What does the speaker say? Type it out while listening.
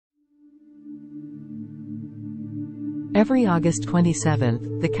Every August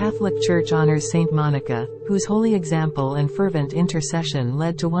 27th, the Catholic Church honors Saint Monica, whose holy example and fervent intercession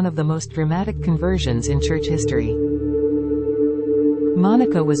led to one of the most dramatic conversions in church history.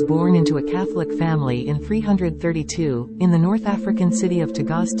 Monica was born into a Catholic family in 332, in the North African city of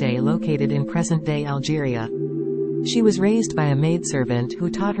Tagaste located in present-day Algeria. She was raised by a maidservant who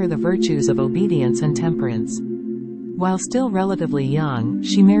taught her the virtues of obedience and temperance. While still relatively young,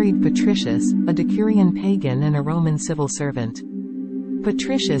 she married Patricius, a decurion pagan and a Roman civil servant.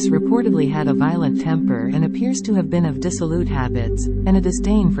 Patricius reportedly had a violent temper and appears to have been of dissolute habits, and a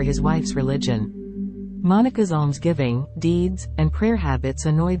disdain for his wife's religion. Monica's almsgiving, deeds, and prayer habits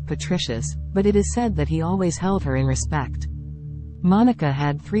annoyed Patricius, but it is said that he always held her in respect. Monica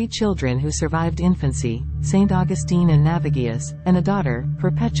had 3 children who survived infancy, Saint Augustine and Navigius, and a daughter,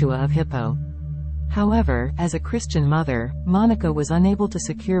 Perpetua of Hippo. However, as a Christian mother, Monica was unable to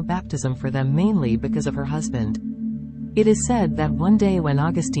secure baptism for them mainly because of her husband. It is said that one day when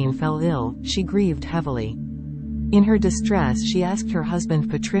Augustine fell ill, she grieved heavily. In her distress she asked her husband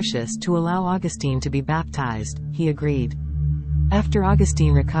Patricius to allow Augustine to be baptized. He agreed. After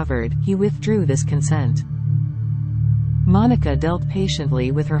Augustine recovered, he withdrew this consent. Monica dealt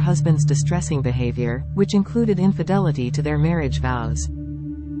patiently with her husband's distressing behavior, which included infidelity to their marriage vows.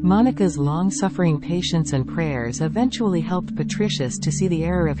 Monica's long-suffering patience and prayers eventually helped Patricius to see the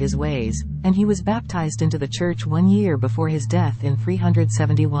error of his ways, and he was baptized into the church 1 year before his death in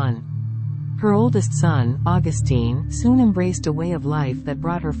 371. Her oldest son, Augustine, soon embraced a way of life that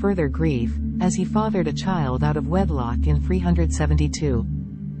brought her further grief, as he fathered a child out of wedlock in 372.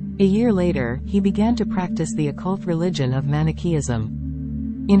 A year later, he began to practice the occult religion of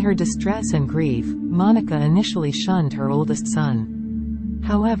Manichaeism. In her distress and grief, Monica initially shunned her oldest son.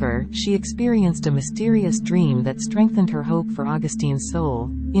 However, she experienced a mysterious dream that strengthened her hope for Augustine's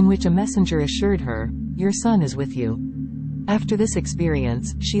soul, in which a messenger assured her, "Your son is with you." After this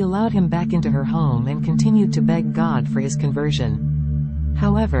experience, she allowed him back into her home and continued to beg God for his conversion.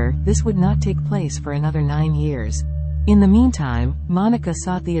 However, this would not take place for another 9 years. In the meantime, Monica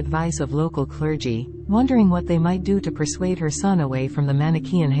sought the advice of local clergy, wondering what they might do to persuade her son away from the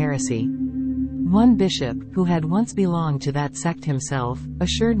Manichaean heresy. One bishop, who had once belonged to that sect himself,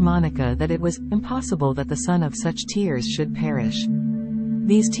 assured Monica that it was impossible that the son of such tears should perish.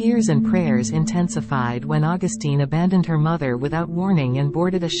 These tears and prayers intensified when Augustine abandoned her mother without warning and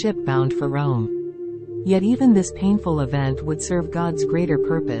boarded a ship bound for Rome. Yet even this painful event would serve God's greater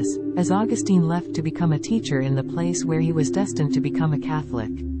purpose, as Augustine left to become a teacher in the place where he was destined to become a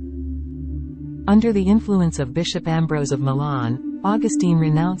Catholic. Under the influence of Bishop Ambrose of Milan, Augustine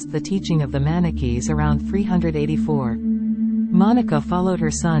renounced the teaching of the Manichees around 384. Monica followed her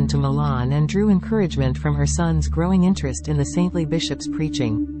son to Milan and drew encouragement from her son's growing interest in the saintly bishop's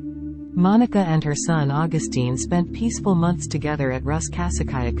preaching. Monica and her son Augustine spent peaceful months together at Rus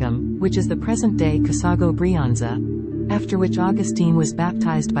Cassiciacum, which is the present-day Casago Brianza, after which Augustine was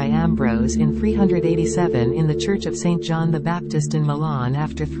baptized by Ambrose in 387 in the Church of St. John the Baptist in Milan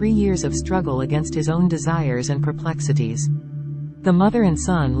after 3 years of struggle against his own desires and perplexities. The mother and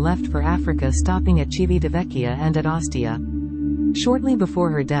son left for Africa, stopping at Civitavecchia and at Ostia. Shortly before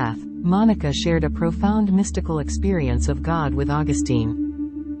her death, Monica shared a profound mystical experience of God with Augustine.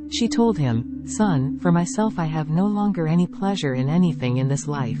 She told him, "Son, for myself I have no longer any pleasure in anything in this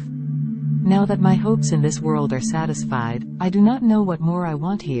life. Now that my hopes in this world are satisfied, I do not know what more I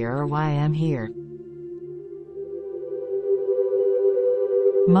want here or why I am here."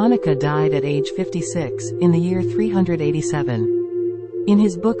 Monica died at age 56, in the year 387. In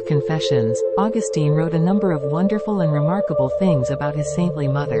his book Confessions, Augustine wrote a number of wonderful and remarkable things about his saintly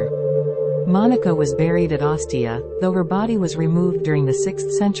mother. Monica was buried at Ostia, though her body was removed during the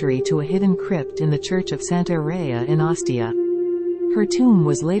 6th century to a hidden crypt in the Church of Santa Aurea in Ostia. Her tomb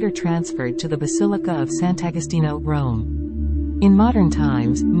was later transferred to the Basilica of Sant'Agostino, Rome. In modern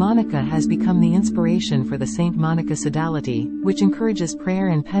times, Monica has become the inspiration for the Saint Monica Sodality, which encourages prayer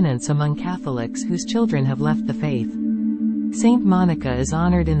and penance among Catholics whose children have left the faith. Saint Monica is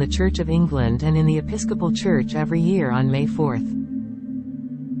honored in the Church of England and in the Episcopal Church every year on May 4th.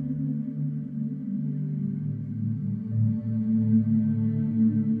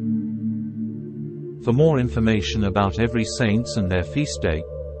 For more information about every saints and their feast day,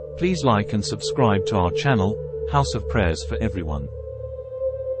 please like and subscribe to our channel, House of Prayers for Everyone.